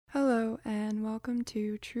welcome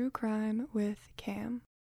to True Crime with Cam.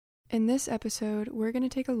 In this episode, we're going to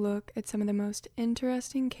take a look at some of the most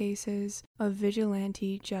interesting cases of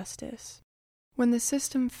vigilante justice. When the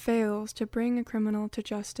system fails to bring a criminal to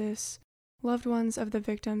justice, loved ones of the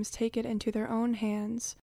victims take it into their own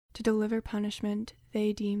hands to deliver punishment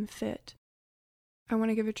they deem fit. I want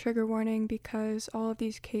to give a trigger warning because all of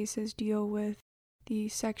these cases deal with the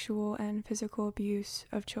sexual and physical abuse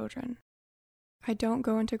of children. I don't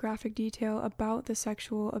go into graphic detail about the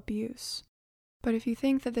sexual abuse, but if you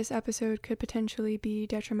think that this episode could potentially be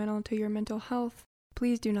detrimental to your mental health,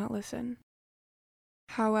 please do not listen.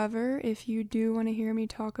 However, if you do want to hear me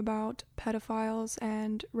talk about pedophiles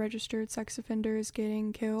and registered sex offenders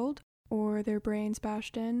getting killed or their brains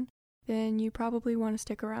bashed in, then you probably want to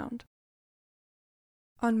stick around.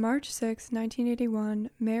 On March 6, 1981,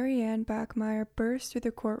 Marianne Bachmeier burst through the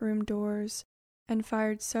courtroom doors and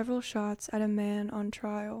fired several shots at a man on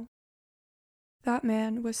trial. That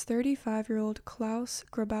man was 35-year-old Klaus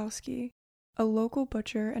Grabowski, a local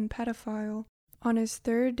butcher and pedophile, on his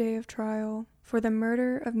third day of trial for the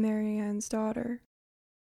murder of Marianne's daughter.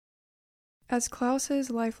 As Klaus's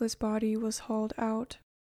lifeless body was hauled out,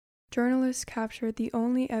 journalists captured the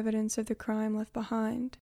only evidence of the crime left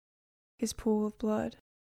behind, his pool of blood.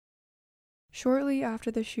 Shortly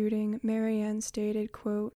after the shooting, Marianne stated,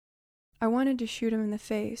 quote, "I wanted to shoot him in the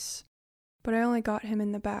face, but I only got him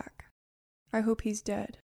in the back. I hope he's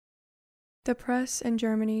dead." The press in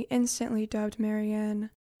Germany instantly dubbed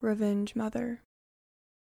Marianne Revenge Mother.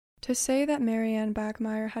 To say that Marianne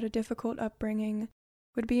Bachmeier had a difficult upbringing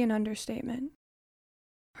would be an understatement.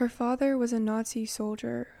 Her father was a Nazi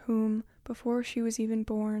soldier whom, before she was even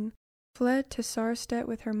born, fled to Sarstedt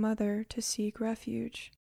with her mother to seek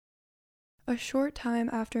refuge. A short time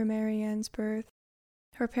after Marianne's birth,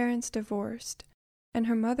 her parents divorced, and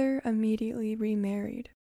her mother immediately remarried.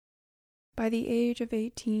 By the age of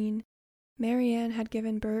 18, Marianne had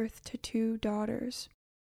given birth to 2 daughters.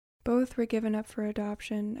 Both were given up for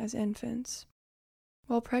adoption as infants.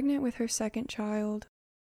 While pregnant with her second child,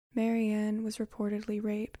 Marianne was reportedly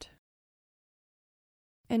raped.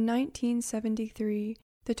 In 1973,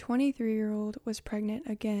 the 23-year-old was pregnant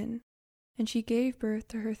again, and she gave birth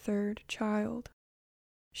to her third child.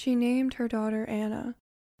 She named her daughter Anna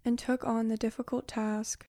and took on the difficult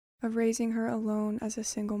task of raising her alone as a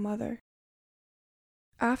single mother.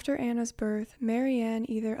 After Anna's birth, Marianne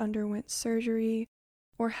either underwent surgery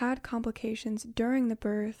or had complications during the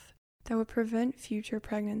birth that would prevent future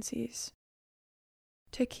pregnancies.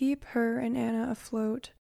 To keep her and Anna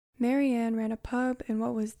afloat, Marianne ran a pub in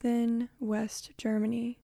what was then West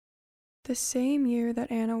Germany. The same year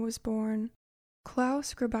that Anna was born,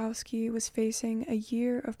 Klaus Grabowski was facing a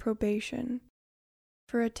year of probation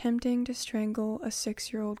for attempting to strangle a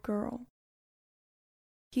 6-year-old girl.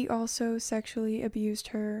 He also sexually abused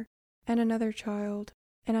her and another child,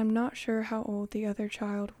 and I'm not sure how old the other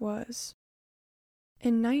child was.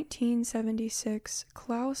 In 1976,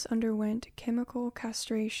 Klaus underwent chemical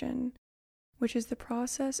castration, which is the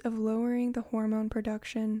process of lowering the hormone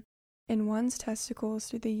production in one's testicles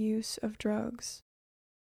through the use of drugs.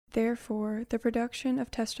 Therefore, the production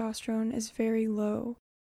of testosterone is very low,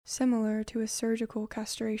 similar to a surgical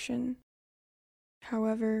castration.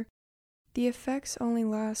 However, the effects only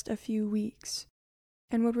last a few weeks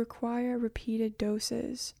and would require repeated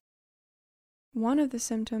doses. One of the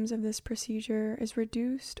symptoms of this procedure is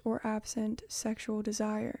reduced or absent sexual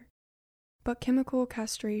desire, but chemical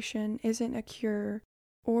castration isn't a cure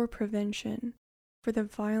or prevention for the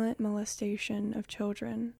violent molestation of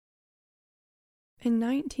children. In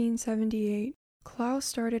 1978, Klaus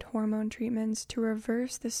started hormone treatments to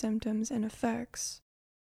reverse the symptoms and effects.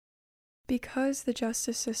 Because the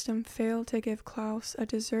justice system failed to give Klaus a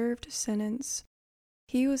deserved sentence,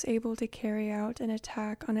 he was able to carry out an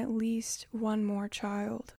attack on at least one more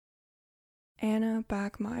child, Anna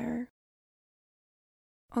Bachmeier.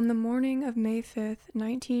 On the morning of May 5,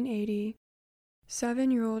 1980,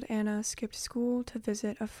 7-year-old Anna skipped school to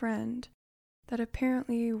visit a friend that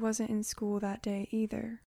apparently wasn't in school that day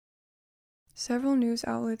either. Several news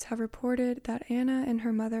outlets have reported that Anna and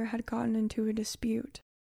her mother had gotten into a dispute,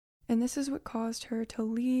 and this is what caused her to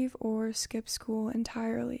leave or skip school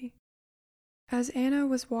entirely. As Anna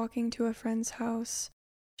was walking to a friend's house,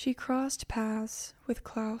 she crossed paths with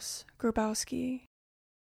Klaus Grabowski.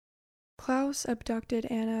 Klaus abducted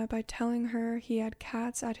Anna by telling her he had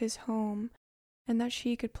cats at his home and that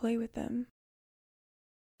she could play with them.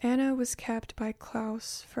 Anna was kept by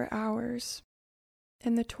Klaus for hours,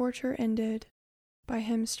 and the torture ended by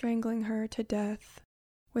him strangling her to death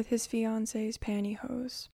with his fiancée's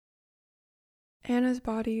pantyhose. Anna's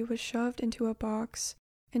body was shoved into a box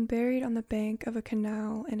and buried on the bank of a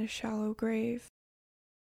canal in a shallow grave.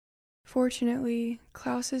 Fortunately,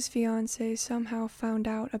 Klaus's fiancé somehow found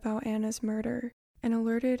out about Anna's murder and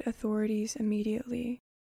alerted authorities immediately.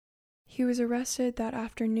 He was arrested that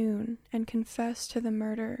afternoon and confessed to the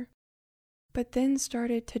murder, but then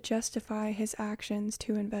started to justify his actions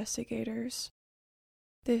to investigators.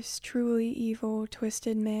 This truly evil,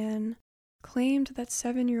 twisted man claimed that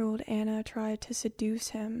 7-year-old Anna tried to seduce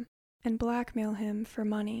him and blackmail him for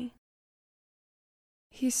money.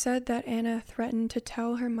 He said that Anna threatened to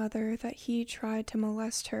tell her mother that he tried to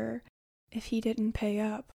molest her if he didn't pay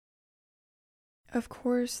up. Of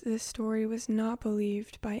course, this story was not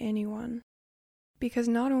believed by anyone, because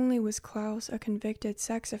not only was Klaus a convicted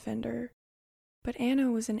sex offender, but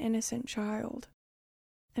Anna was an innocent child,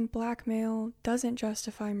 and blackmail doesn't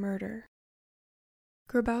justify murder.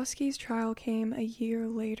 Grabowski's trial came a year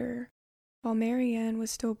later, while Marianne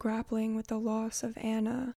was still grappling with the loss of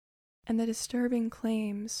Anna and the disturbing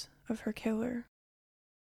claims of her killer.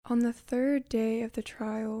 On the third day of the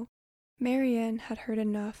trial, Marianne had heard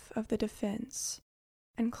enough of the defense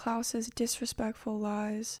and Klaus's disrespectful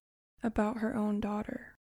lies about her own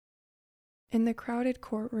daughter. In the crowded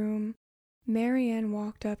courtroom, Marianne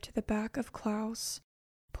walked up to the back of Klaus,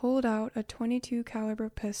 pulled out a .22 caliber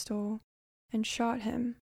pistol, and shot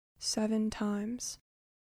him 7 times.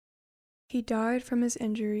 He died from his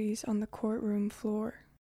injuries on the courtroom floor.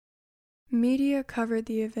 Media covered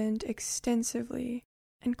the event extensively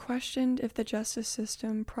and questioned if the justice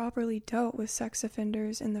system properly dealt with sex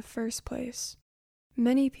offenders in the first place.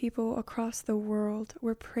 Many people across the world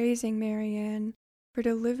were praising Marianne for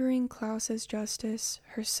delivering Klaus's justice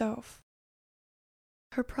herself.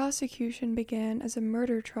 Her prosecution began as a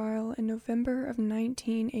murder trial in November of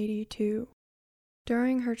 1982.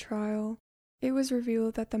 During her trial, it was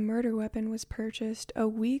revealed that the murder weapon was purchased a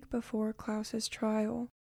week before Klaus's trial,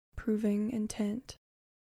 proving intent.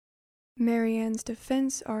 Marianne's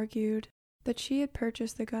defense argued that she had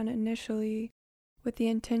purchased the gun initially with the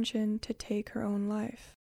intention to take her own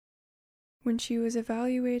life. When she was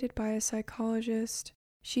evaluated by a psychologist,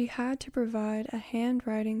 she had to provide a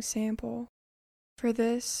handwriting sample. For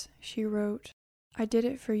this, she wrote, "I did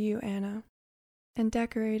it for you, Anna," and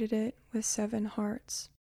decorated it with 7 hearts.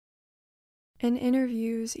 In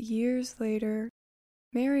interviews years later,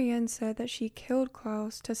 Marianne said that she killed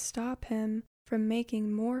Klaus to stop him from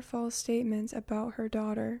making more false statements about her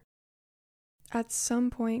daughter. At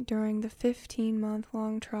some point during the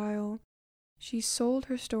 15-month-long trial, she sold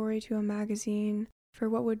her story to a magazine for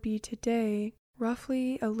what would be today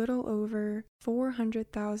roughly a little over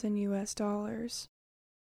 $400,000 US.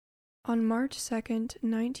 On March 2,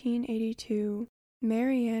 1982,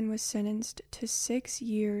 Marianne was sentenced to 6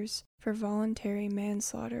 years for voluntary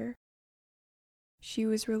manslaughter. She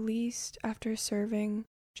was released after serving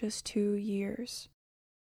just 2 years.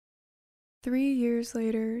 3 years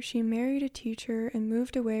later, she married a teacher and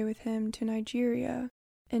moved away with him to Nigeria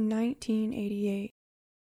in 1988.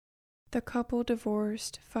 The couple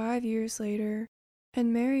divorced 5 years later,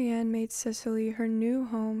 and Marianne made Sicily her new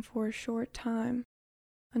home for a short time,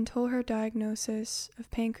 until her diagnosis of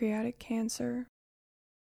pancreatic cancer.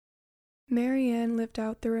 Marianne lived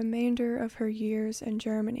out the remainder of her years in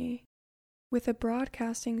Germany, with a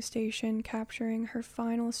broadcasting station capturing her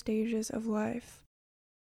final stages of life.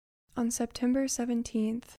 On September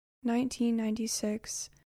 17, 1996,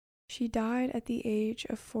 she died at the age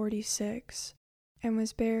of 46 and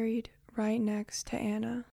was buried right next to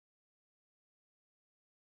Anna.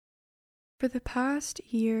 For the past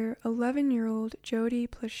year, 11-year-old Jody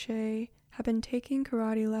Plauche had been taking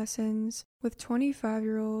karate lessons with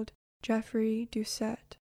 25-year-old Jeffrey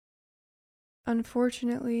Doucette.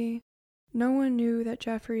 Unfortunately, no one knew that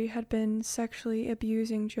Jeffrey had been sexually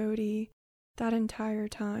abusing Jody that entire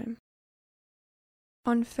time.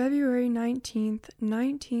 On February 19,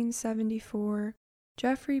 1974,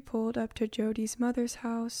 Jeffrey pulled up to Jody's mother's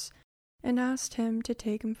house and asked him to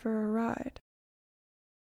take him for a ride.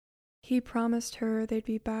 He promised her they'd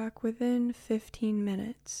be back within 15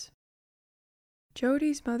 minutes.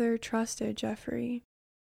 Jody's mother trusted Jeffrey.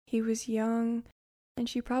 He was young, and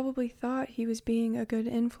she probably thought he was being a good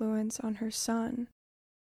influence on her son.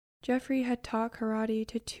 Jeffrey had taught karate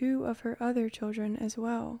to 2 of her other children as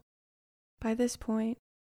well. By this point,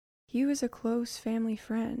 he was a close family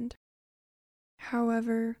friend.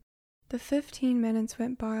 However, the 15 minutes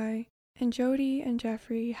went by, and Jody and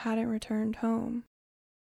Jeffrey hadn't returned home.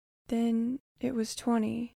 Then it was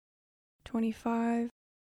 20, 25,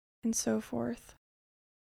 and so forth.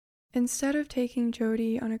 Instead of taking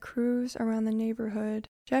Jody on a cruise around the neighborhood,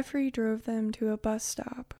 Jeffrey drove them to a bus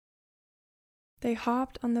stop. They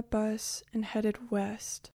hopped on the bus and headed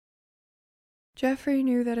west. Jeffrey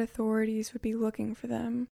knew that authorities would be looking for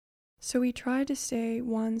them, so he tried to stay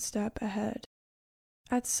one step ahead.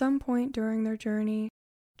 At some point during their journey,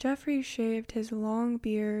 Jeffrey shaved his long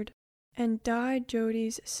beard and dyed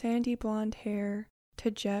Jody's sandy blonde hair to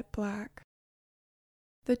jet black.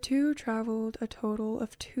 The two traveled a total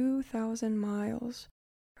of 2,000 miles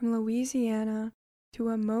from Louisiana to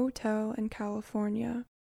a motel in California.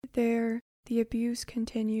 There, the abuse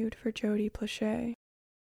continued for Jody Plauche.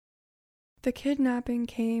 The kidnapping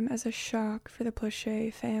came as a shock for the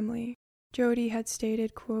Plauche family. Jody had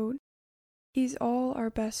stated, quote, "He's all our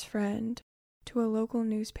best friend," to a local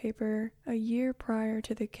newspaper a year prior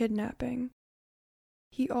to the kidnapping.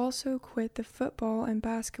 He also quit the football and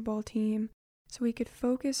basketball team so he could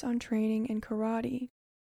focus on training in karate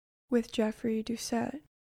with Jeffrey Doucette.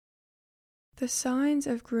 The signs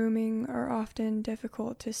of grooming are often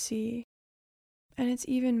difficult to see, and it's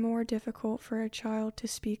even more difficult for a child to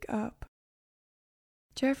speak up.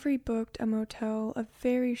 Jeffrey booked a motel a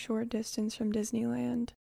very short distance from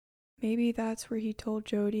Disneyland. Maybe that's where he told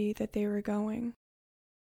Jody that they were going.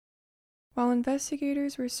 While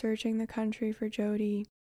investigators were searching the country for Jody,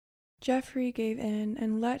 Jeffrey gave in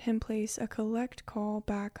and let him place a collect call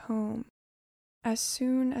back home. As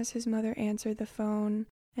soon as his mother answered the phone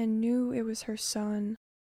and knew it was her son,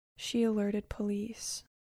 she alerted police.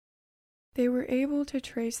 They were able to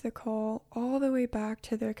trace the call all the way back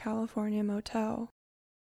to their California motel.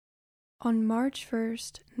 On March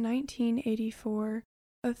 1st, 1984,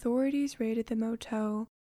 authorities raided the motel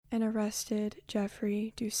and arrested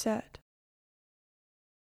Jeffrey Doucette.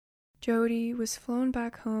 Jody was flown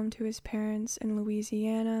back home to his parents in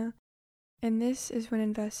Louisiana, and this is when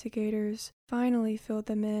investigators finally filled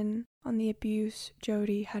them in on the abuse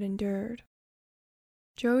Jody had endured.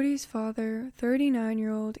 Jody's father,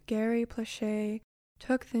 39-year-old Gary Plauche,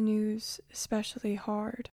 took the news especially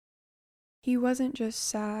hard. He wasn't just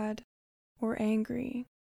sad or angry.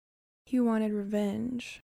 He wanted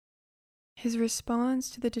revenge. His response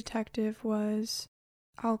to the detective was,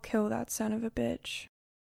 "I'll kill that son of a bitch."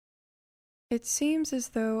 It seems as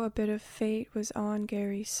though a bit of fate was on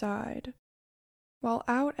Gary's side. While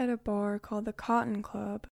out at a bar called the Cotton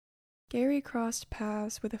Club, Gary crossed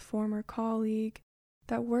paths with a former colleague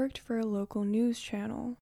that worked for a local news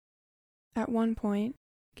channel. At one point,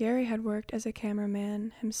 Gary had worked as a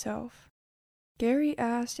cameraman himself. Gary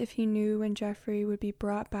asked if he knew when Jeffrey would be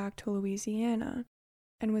brought back to Louisiana,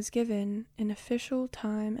 and was given an official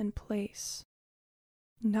time and place.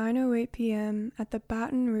 9:08 p.m. at the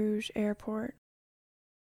Baton Rouge airport.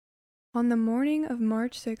 On the morning of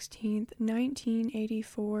March 16,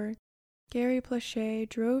 1984, Gary Plauche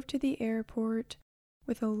drove to the airport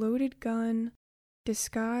with a loaded gun,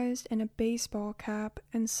 disguised in a baseball cap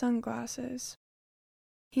and sunglasses.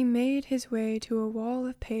 He made his way to a wall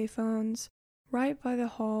of payphones right by the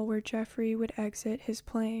hall where Jeffrey would exit his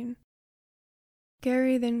plane.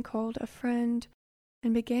 Gary then called a friend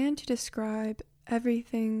and began to describe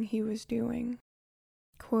everything he was doing.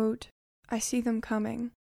 Quote, "I see them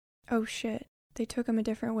coming. Oh shit, they took him a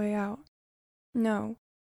different way out. No,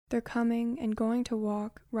 they're coming and going to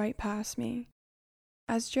walk right past me."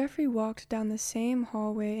 As Jeffrey walked down the same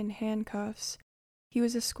hallway in handcuffs, he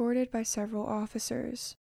was escorted by several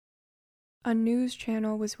officers. A news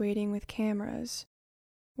channel was waiting with cameras.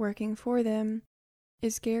 Working for them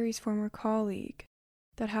is Gary's former colleague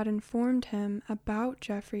that had informed him about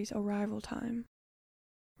Jeffrey's arrival time.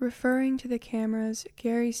 Referring to the cameras,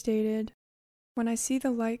 Gary stated, "When I see the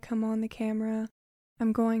light come on the camera,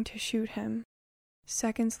 I'm going to shoot him."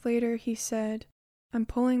 Seconds later, he said, "I'm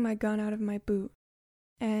pulling my gun out of my boot,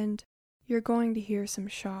 and you're going to hear some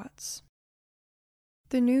shots."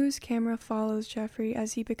 The news camera follows Jeffrey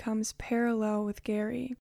as he becomes parallel with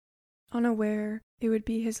Gary, unaware it would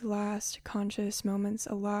be his last conscious moments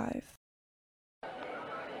alive.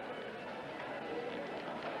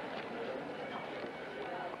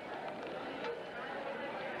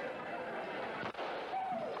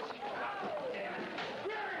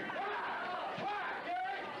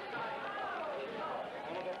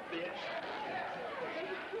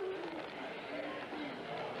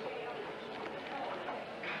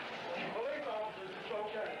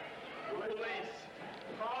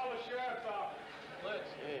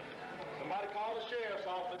 Somebody call the sheriff's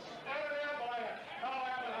office.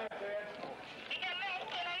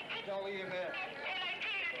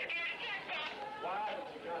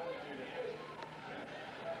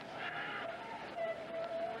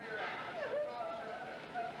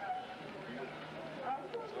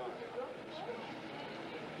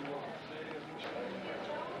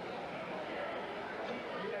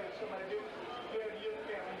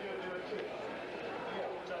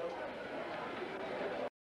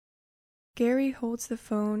 Gary holds the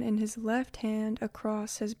phone in his left hand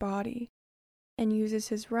across his body and uses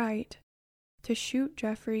his right to shoot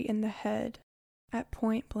Jeffrey in the head at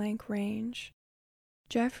point-blank range.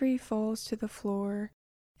 Jeffrey falls to the floor,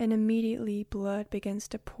 and immediately blood begins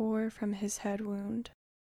to pour from his head wound.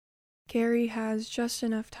 Gary has just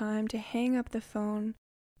enough time to hang up the phone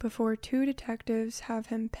before two detectives have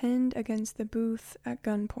him pinned against the booth at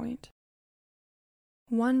gunpoint.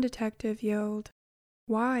 One detective yelled,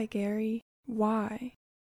 "Why, Gary? Why?"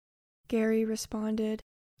 Gary responded,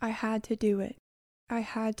 "I had to do it. I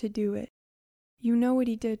had to do it. You know what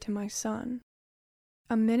he did to my son."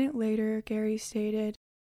 A minute later, Gary stated,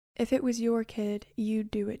 "If it was your kid, you'd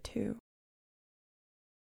do it too."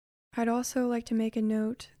 I'd also like to make a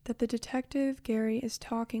note that the detective Gary is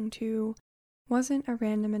talking to wasn't a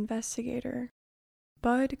random investigator.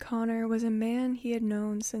 Bud Connor was a man he had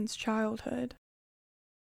known since childhood.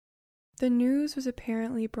 The news was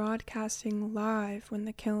apparently broadcasting live when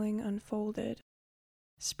the killing unfolded,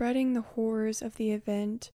 spreading the horrors of the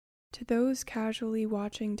event to those casually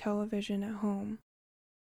watching television at home.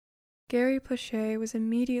 Gary Plauche was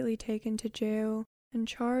immediately taken to jail and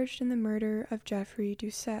charged in the murder of Jeffrey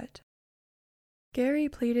Doucette. Gary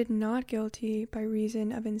pleaded not guilty by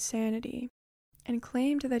reason of insanity and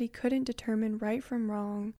claimed that he couldn't determine right from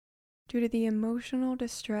wrong due to the emotional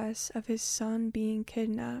distress of his son being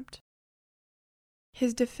kidnapped.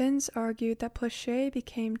 His defense argued that Plauche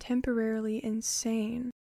became temporarily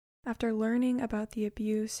insane after learning about the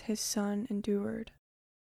abuse his son endured.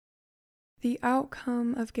 The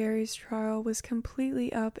outcome of Gary's trial was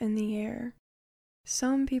completely up in the air.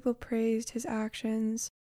 Some people praised his actions,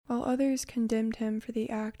 while others condemned him for the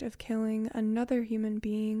act of killing another human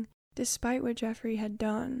being despite what Jeffrey had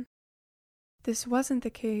done. This wasn't the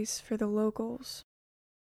case for the locals.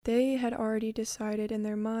 They had already decided in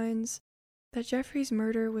their minds that Jeffrey's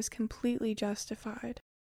murder was completely justified.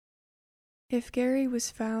 If Gary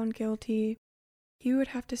was found guilty, he would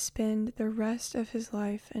have to spend the rest of his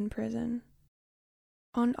life in prison.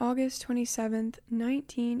 On August 27,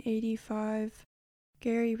 1985,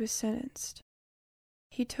 Gary was sentenced.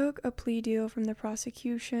 He took a plea deal from the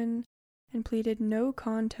prosecution and pleaded no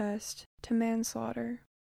contest to manslaughter.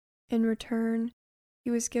 In return,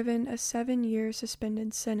 he was given a 7-year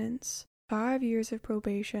suspended sentence, 5 years of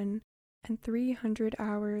probation, and 300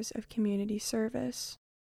 hours of community service.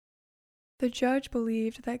 The judge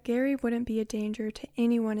believed that Gary wouldn't be a danger to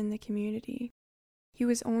anyone in the community. He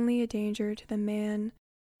was only a danger to the man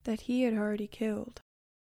that he had already killed.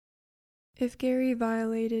 If Gary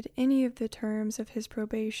violated any of the terms of his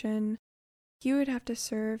probation, he would have to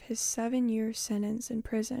serve his 7-year sentence in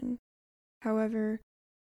prison. However,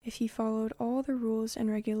 if he followed all the rules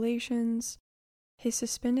and regulations, his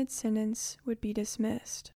suspended sentence would be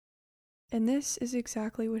dismissed. And this is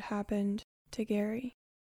exactly what happened to Gary.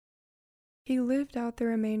 He lived out the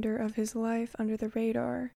remainder of his life under the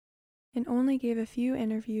radar and only gave a few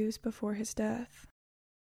interviews before his death.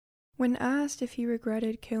 When asked if he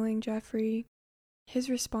regretted killing Jeffrey, his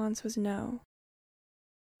response was no.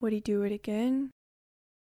 Would he do it again?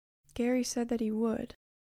 Gary said that he would.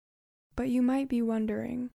 But you might be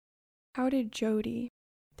wondering, how did Jody,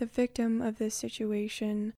 the victim of this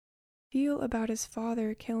situation, feel about his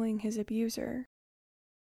father killing his abuser?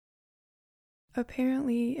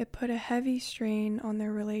 Apparently, it put a heavy strain on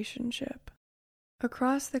their relationship.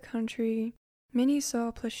 Across the country, many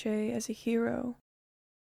saw Plauche as a hero,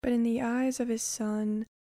 but in the eyes of his son,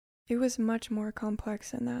 it was much more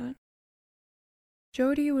complex than that.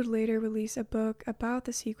 Jody would later release a book about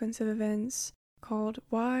the sequence of events called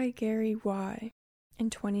Why, Gary, Why? In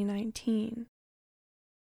 2019.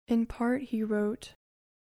 In part, he wrote,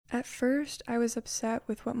 "At first, I was upset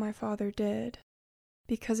with what my father did,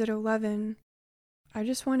 because at 11, I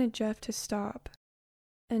just wanted Jeff to stop,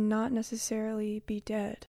 and not necessarily be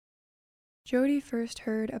dead." Jody first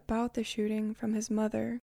heard about the shooting from his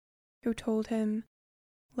mother, who told him,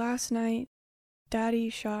 "Last night, Daddy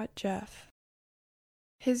shot Jeff."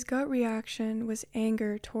 His gut reaction was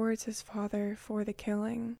anger towards his father for the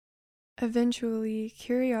killing. Eventually,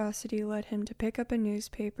 curiosity led him to pick up a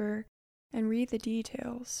newspaper and read the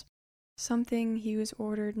details, something he was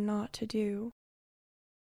ordered not to do.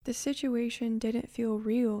 The situation didn't feel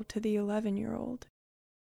real to the 11-year-old,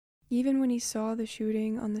 even when he saw the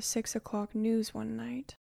shooting on the 6 o'clock news one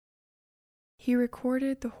night. He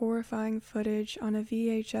recorded the horrifying footage on a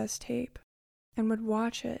VHS tape and would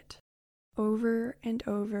watch it over and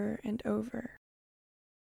over and over.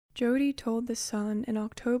 Jody told The Sun in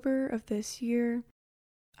October of this year,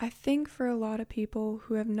 "I think for a lot of people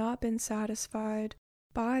who have not been satisfied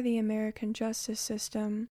by the American justice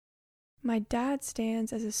system, My dad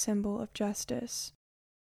stands as a symbol of justice.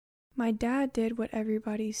 My dad did what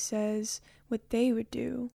everybody says what they would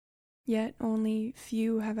do, yet only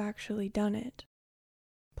few have actually done it.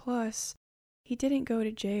 Plus, he didn't go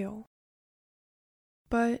to jail.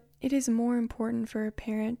 But it is more important for a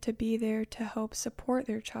parent to be there to help support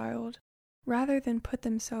their child, rather than put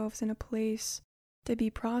themselves in a place to be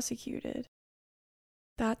prosecuted.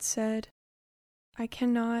 That said, I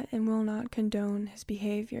cannot and will not condone his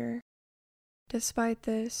behavior. Despite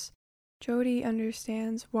this, Jody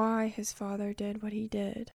understands why his father did what he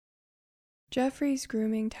did. Jeffrey's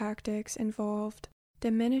grooming tactics involved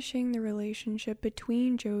diminishing the relationship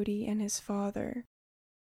between Jody and his father.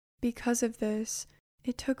 Because of this,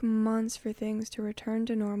 it took months for things to return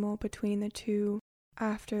to normal between the two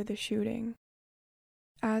after the shooting.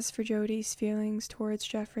 As for Jody's feelings towards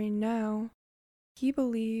Jeffrey now, he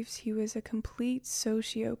believes he was a complete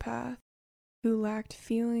sociopath who lacked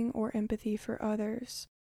feeling or empathy for others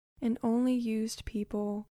and only used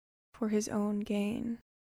people for his own gain.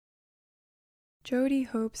 Jody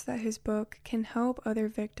hopes that his book can help other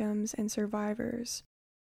victims and survivors.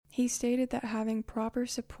 He stated that having proper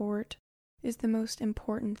support is the most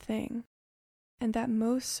important thing, and that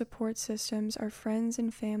most support systems are friends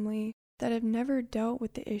and family that have never dealt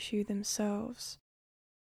with the issue themselves.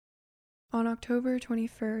 On October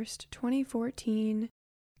 21st, 2014,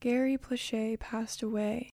 Gary Plauche passed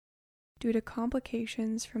away due to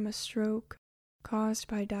complications from a stroke caused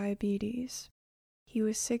by diabetes. He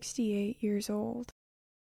was 68 years old.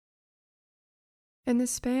 In the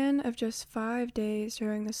span of just 5 days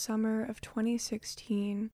during the summer of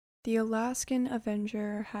 2016, the Alaskan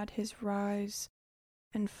Avenger had his rise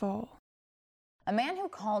and fall. A man who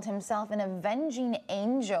called himself an avenging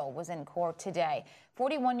angel was in court today.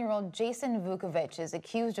 41-year-old Jason Vukovich is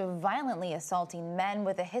accused of violently assaulting men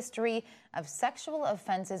with a history of sexual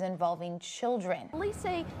offenses involving children. Police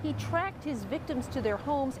say he tracked his victims to their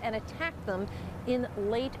homes and attacked them in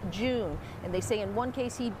late June. And they say in one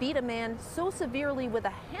case he beat a man so severely with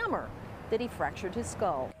a hammer that he fractured his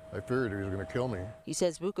skull. I feared he was going to kill me. He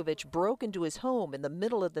says Vukovich broke into his home in the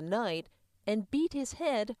middle of the night and beat his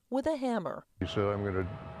head with a hammer. He said, I'm the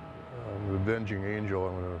avenging angel.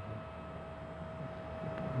 I'm going to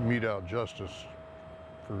mete out justice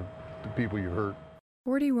for the people you hurt.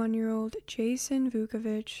 41-year-old Jason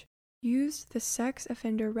Vukovich used the sex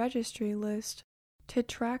offender registry list to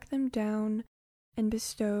track them down and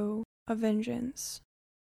bestow a vengeance.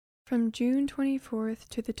 From June 24th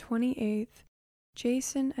to the 28th,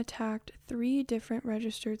 Jason attacked 3 different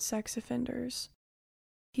registered sex offenders.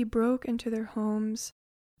 He broke into their homes,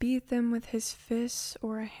 beat them with his fists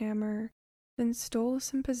or a hammer, then stole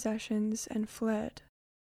some possessions and fled.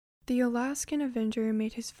 The Alaskan Avenger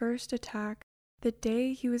made his first attack the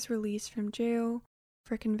day he was released from jail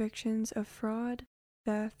for convictions of fraud,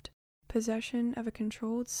 theft, possession of a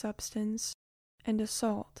controlled substance, and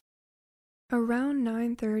assault. Around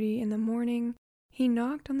 9:30 in the morning, he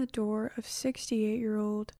knocked on the door of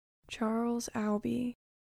 68-year-old Charles Albee.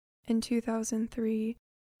 In 2003,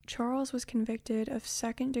 Charles was convicted of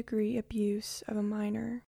second-degree abuse of a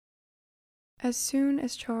minor. As soon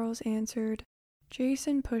as Charles answered,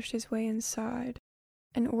 Jason pushed his way inside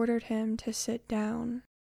and ordered him to sit down.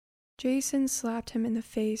 Jason slapped him in the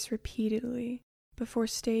face repeatedly before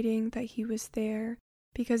stating that he was there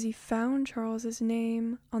because he found Charles's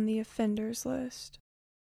name on the offenders list.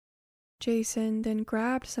 Jason then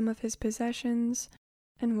grabbed some of his possessions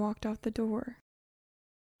and walked out the door.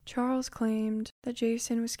 Charles claimed that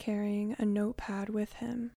Jason was carrying a notepad with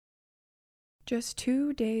him. Just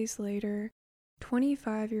 2 days later,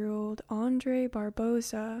 25-year-old Andre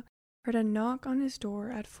Barboza heard a knock on his door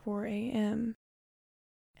at 4 a.m.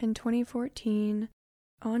 In 2014,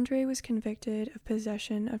 Andre was convicted of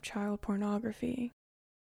possession of child pornography.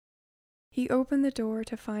 He opened the door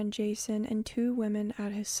to find Jason and 2 women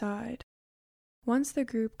at his side. Once the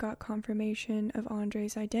group got confirmation of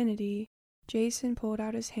Andre's identity, Jason pulled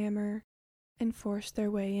out his hammer and forced their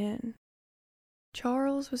way in.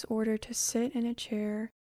 Charles was ordered to sit in a chair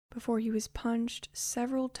before he was punched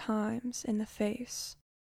several times in the face.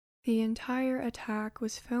 The entire attack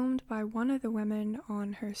was filmed by one of the women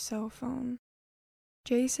on her cell phone.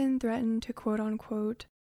 Jason threatened to quote-unquote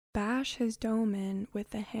bash his dome in with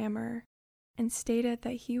the hammer and stated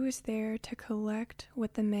that he was there to collect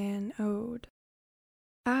what the man owed.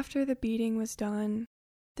 After the beating was done,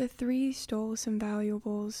 the 3 stole some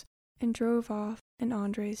valuables and drove off in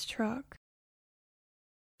Andre's truck.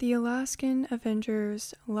 The Alaskan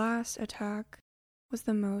Avenger's last attack was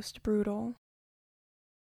the most brutal.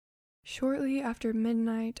 Shortly after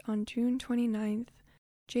midnight on June 29th,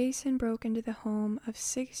 Jason broke into the home of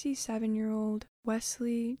 67-year-old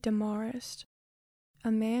Wesley Demarest, a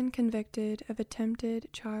man convicted of attempted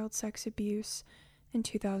child sex abuse in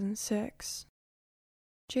 2006.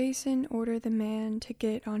 Jason ordered the man to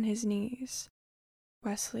get on his knees.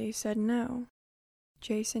 Wesley said no.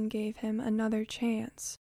 Jason gave him another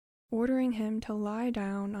chance, ordering him to lie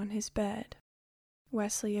down on his bed.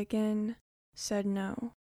 Wesley again said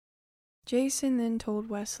no. Jason then told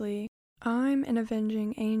Wesley, "I'm an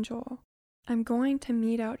avenging angel. I'm going to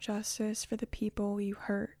mete out justice for the people you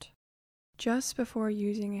hurt," just before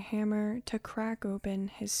using a hammer to crack open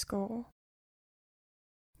his skull.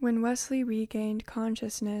 When Wesley regained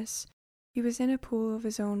consciousness, he was in a pool of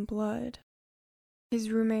his own blood.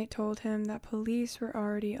 His roommate told him that police were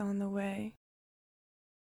already on the way.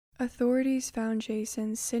 Authorities found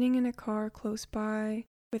Jason sitting in a car close by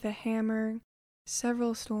with a hammer,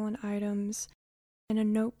 several stolen items, and a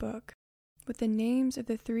notebook with the names of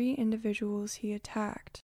the 3 individuals he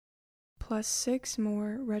attacked, plus 6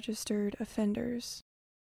 more registered offenders.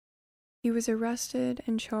 He was arrested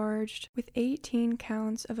and charged with 18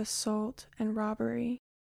 counts of assault and robbery.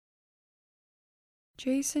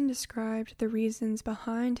 Jason described the reasons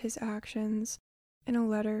behind his actions in a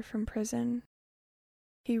letter from prison.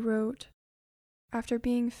 He wrote, "After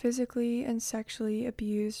being physically and sexually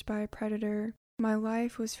abused by a predator, my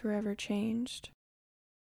life was forever changed.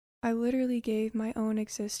 I literally gave my own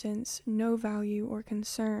existence no value or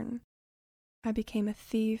concern. I became a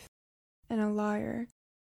thief and a liar,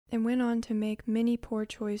 and went on to make many poor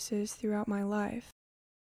choices throughout my life."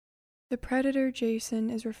 The predator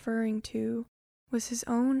Jason is referring to was his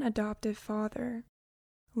own adoptive father,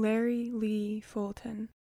 Larry Lee Fulton.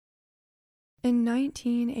 In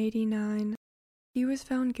 1989, he was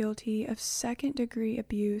found guilty of second-degree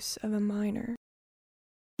abuse of a minor.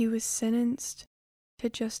 He was sentenced to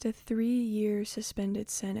just a 3-year suspended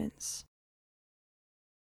sentence.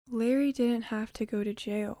 Larry didn't have to go to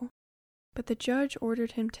jail, but the judge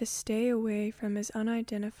ordered him to stay away from his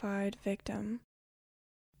unidentified victim.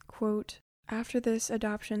 Quote, "After this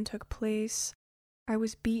adoption took place, I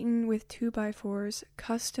was beaten with 2x4s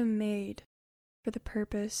custom made for the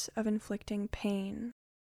purpose of inflicting pain.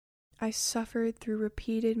 I suffered through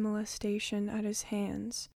repeated molestation at his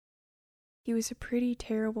hands. He was a pretty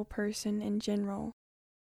terrible person in general,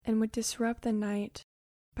 and would disrupt the night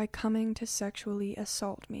by coming to sexually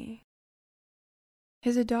assault me."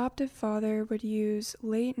 His adoptive father would use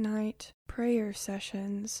late-night prayer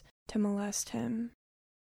sessions to molest him.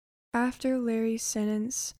 After Larry's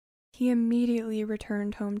sentence, he immediately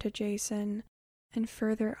returned home to Jason and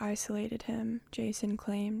further isolated him, Jason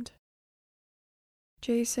claimed.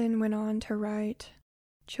 Jason went on to write,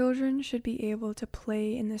 "Children should be able to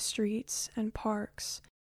play in the streets and parks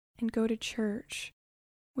and go to church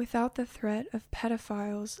without the threat of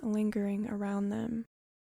pedophiles lingering around them.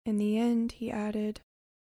 In the end," he added,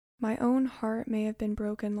 "my own heart may have been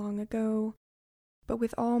broken long ago, but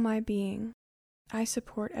with all my being, I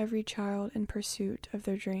support every child in pursuit of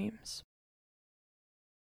their dreams."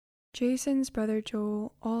 Jason's brother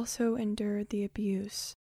Joel also endured the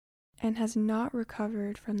abuse and has not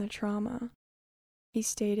recovered from the trauma. He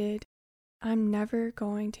stated, "I'm never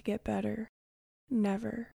going to get better.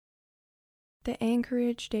 Never." The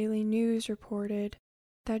Anchorage Daily News reported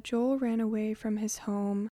that Joel ran away from his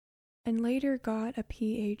home and later got a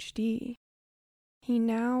PhD. He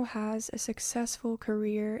now has a successful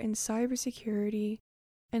career in cybersecurity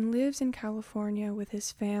and lives in California with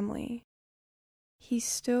his family. He's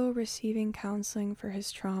still receiving counseling for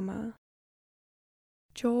his trauma.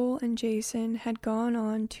 Joel and Jason had gone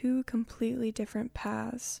on 2 completely different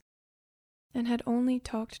paths and had only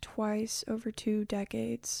talked twice over 2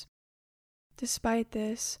 decades. Despite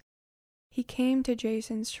this, he came to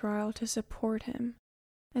Jason's trial to support him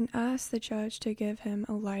and asked the judge to give him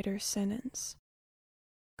a lighter sentence.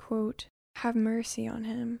 Quote, "Have mercy on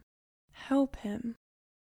him. Help him."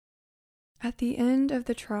 At the end of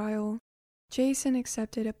the trial, Jason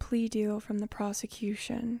accepted a plea deal from the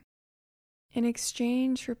prosecution. In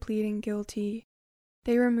exchange for pleading guilty,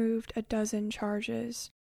 they removed a dozen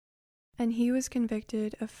charges, and he was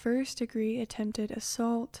convicted of first-degree attempted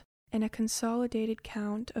assault and a consolidated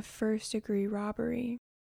count of first-degree robbery.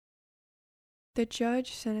 The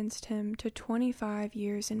judge sentenced him to 25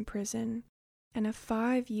 years in prison and a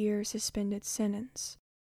 5-year suspended sentence.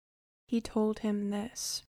 He told him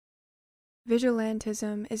this,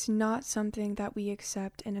 "Vigilantism is not something that we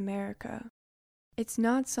accept in America. It's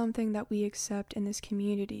not something that we accept in this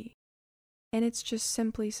community, and it's just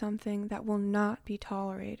simply something that will not be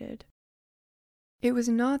tolerated. It was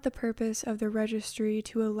not the purpose of the registry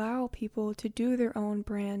to allow people to do their own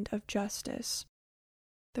brand of justice.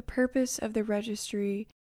 The purpose of the registry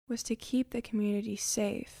was to keep the community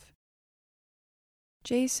safe.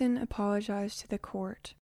 Jason apologized to the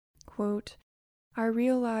court. Quote, "I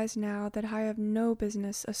realize now that I have no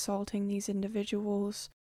business assaulting these individuals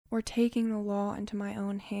or taking the law into my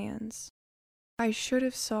own hands. I should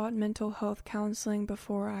have sought mental health counseling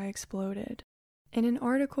before I exploded." In an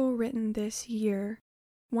article written this year,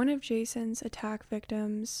 one of Jason's attack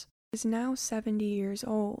victims is now 70 years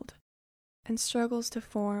old and struggles to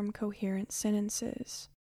form coherent sentences.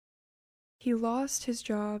 He lost his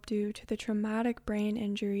job due to the traumatic brain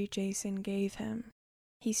injury Jason gave him.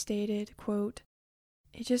 He stated, quote,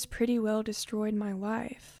 "It just pretty well destroyed my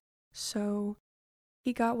life, so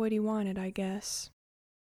he got what he wanted, I guess."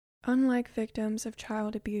 Unlike victims of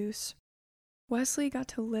child abuse, Wesley got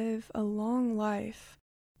to live a long life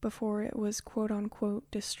before it was quote-unquote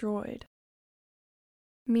destroyed.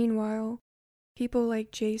 Meanwhile, people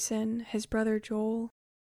like Jason, his brother Joel,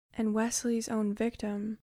 and Wesley's own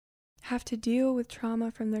victim have to deal with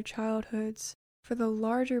trauma from their childhoods for the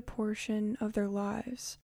larger portion of their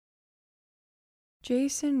lives.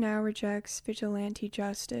 Jason now rejects vigilante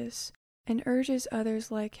justice and urges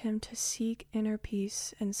others like him to seek inner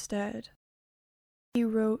peace instead. He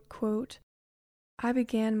wrote, quote, "I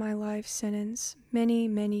began my life sentence many,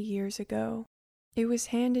 many years ago. It was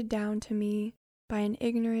handed down to me by an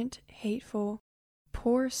ignorant, hateful,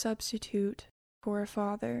 poor substitute for a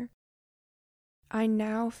father. I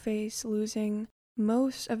now face losing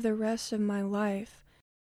most of the rest of my life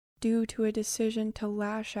due to a decision to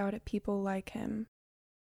lash out at people like him.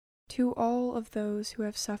 To all of those who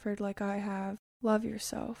have suffered like I have, love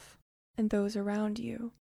yourself and those around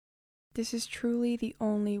you. This is truly the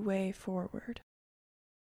only way forward."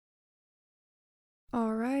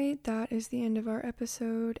 Alright, that is the end of our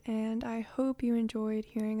episode, and I hope you enjoyed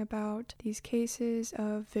hearing about these cases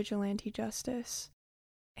of vigilante justice.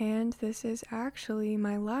 And this is actually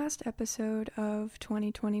my last episode of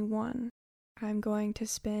 2021. I'm going to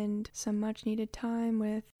spend some much needed time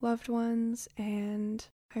with loved ones, and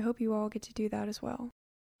I hope you all get to do that as well.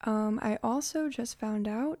 I also just found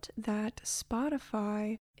out that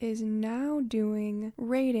Spotify is now doing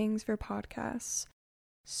ratings for podcasts.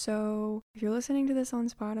 So if you're listening to this on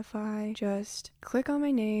Spotify, just click on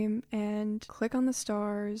my name and click on the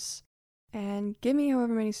stars and give me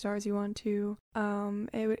however many stars you want to.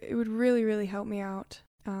 It would really, really help me out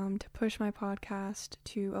to push my podcast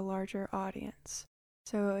to a larger audience.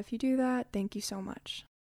 So if you do that, thank you so much.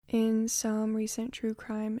 In some recent true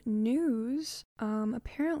crime news,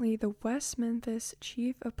 apparently the West Memphis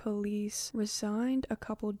chief of police resigned a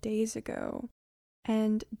couple days ago,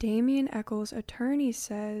 and Damien Eccles' attorney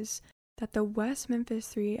says that the West Memphis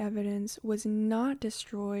 3 evidence was not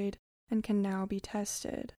destroyed and can now be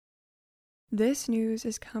tested. This news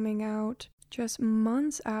is coming out just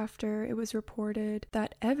months after it was reported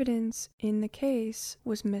that evidence in the case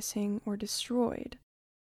was missing or destroyed.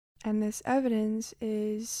 And this evidence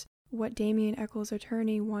is what Damien Eccles'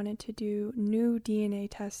 attorney wanted to do new DNA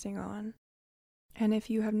testing on. And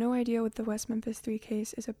if you have no idea what the West Memphis 3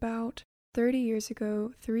 case is about, 30 years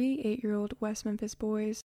ago, 3 8-year-old West Memphis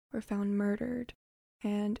boys were found murdered,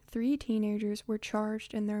 and 3 teenagers were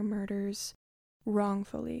charged in their murders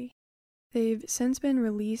wrongfully. They've since been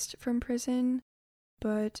released from prison,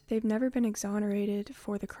 but they've never been exonerated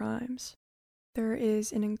for the crimes. There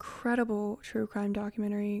is an incredible true crime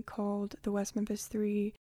documentary called The West Memphis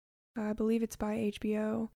 3. I believe it's by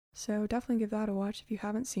HBO, so definitely give that a watch if you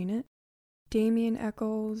haven't seen it. Damien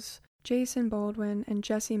Eccles, Jason Baldwin, and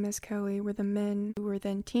Jesse Miskelly were the men who were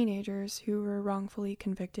then teenagers who were wrongfully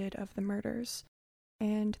convicted of the murders.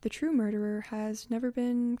 And the true murderer has never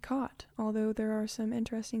been caught, although there are some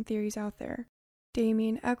interesting theories out there.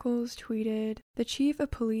 Damien Eccles tweeted, "The chief of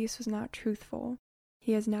police was not truthful.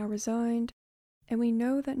 He has now resigned, and we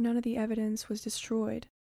know that none of the evidence was destroyed.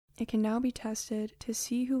 It can now be tested to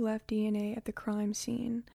see who left DNA at the crime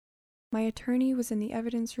scene. My attorney was in the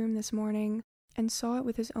evidence room this morning and saw it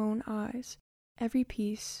with his own eyes. Every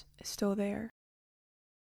piece is still there."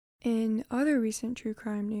 In other recent true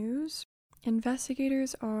crime news,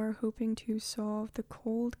 investigators are hoping to solve the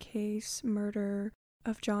cold case murder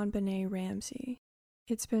of JonBenet Ramsey.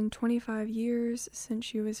 It's been 25 years since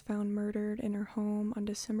she was found murdered in her home on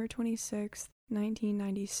December 26,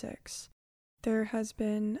 1996. There has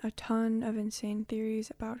been a ton of insane theories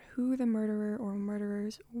about who the murderer or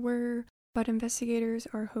murderers were, but investigators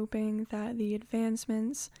are hoping that the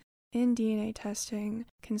advancements in DNA testing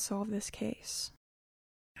can solve this case.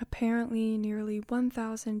 Apparently, nearly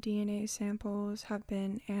 1,000 DNA samples have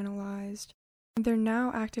been analyzed, They're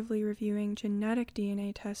now actively reviewing genetic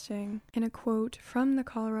DNA testing. In a quote from the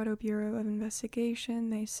Colorado Bureau of Investigation,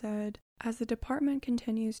 they said, "As the department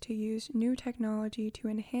continues to use new technology to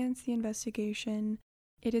enhance the investigation,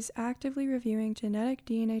 it is actively reviewing genetic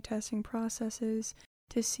DNA testing processes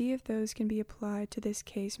to see if those can be applied to this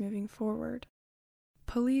case moving forward."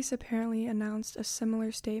 Police apparently announced a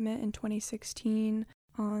similar statement in 2016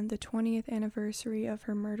 on the 20th anniversary of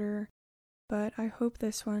her murder, but I hope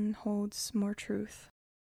this one holds more truth.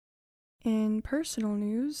 In personal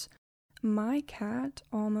news, my cat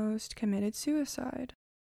almost committed suicide.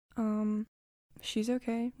 She's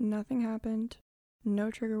okay, nothing happened,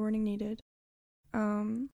 no trigger warning needed.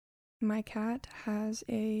 My cat has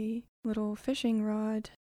a little fishing rod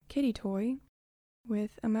kitty toy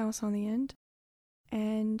with a mouse on the end,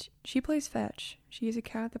 and she plays fetch. She's a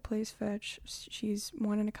cat that plays fetch. She's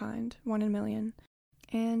one in a kind, one in a million.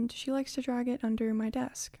 And she likes to drag it under my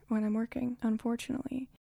desk when I'm working, unfortunately.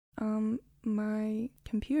 My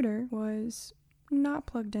computer was not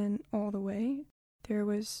plugged in all the way. There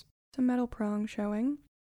was some metal prong showing,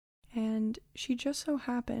 and she just so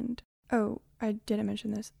happened... Oh, I didn't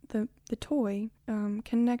mention this. The toy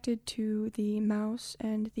connected to the mouse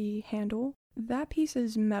and the handle, that piece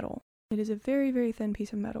is metal. It is a very, very thin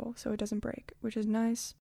piece of metal, so it doesn't break, which is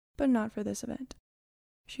nice, but not for this event.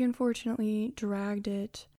 She unfortunately dragged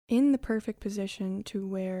it in the perfect position to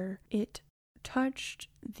where it touched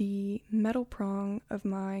the metal prong of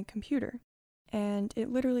my computer, and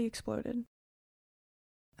it literally exploded.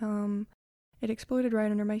 It exploded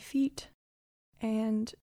right under my feet,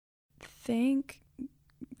 and thank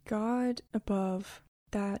God above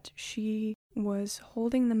that she was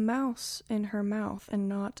holding the mouse in her mouth and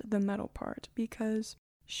not the metal part, because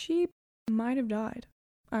she might have died.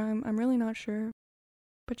 I'm really not sure,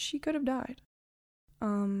 but she could have died.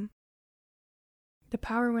 The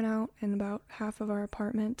power went out in about half of our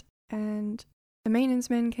apartment, and the maintenance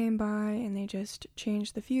men came by and they just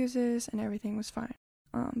changed the fuses and everything was fine.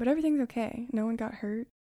 But everything's okay. No one got hurt.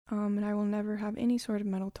 And I will never have any sort of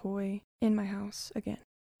metal toy in my house again.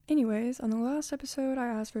 Anyways, on the last episode, I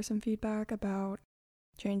asked for some feedback about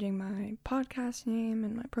changing my podcast name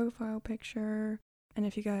and my profile picture, and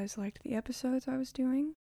if you guys liked the episodes I was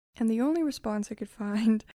doing. And the only response I could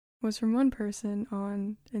find was from one person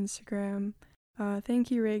on Instagram.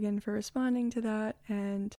 Thank you, Reagan, for responding to that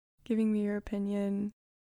and giving me your opinion.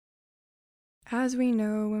 As we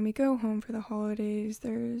know, when we go home for the holidays,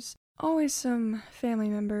 there's always some family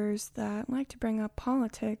members that like to bring up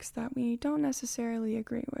politics that we don't necessarily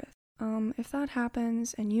agree with. If that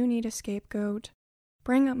happens and you need a scapegoat,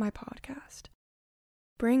 bring up my podcast.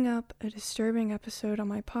 Bring up a disturbing episode on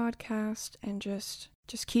my podcast and just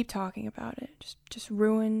keep talking about it. Just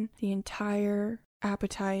ruin the entire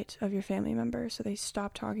appetite of your family members so they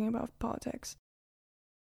stop talking about politics.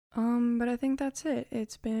 But I think that's it.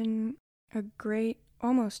 It's been a great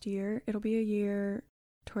almost year. It'll be a year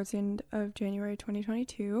towards the end of January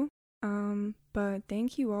 2022. But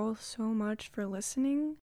thank you all so much for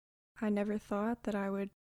listening. I never thought that I would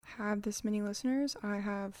have this many listeners. I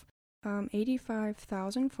have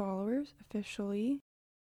 85,000 followers officially.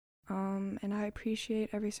 And I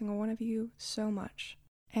appreciate every single one of you so much.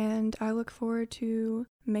 And I look forward to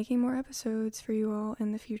making more episodes for you all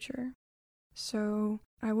in the future. So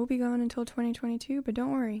I will be gone until 2022, but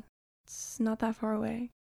don't worry. It's not that far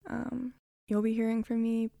away. You'll be hearing from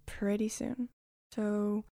me pretty soon.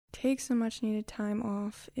 So take some much needed time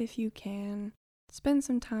off if you can. Spend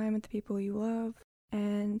some time with the people you love,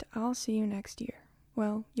 and I'll see you next year.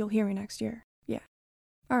 Well, you'll hear me next year. Yeah.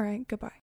 Alright, goodbye.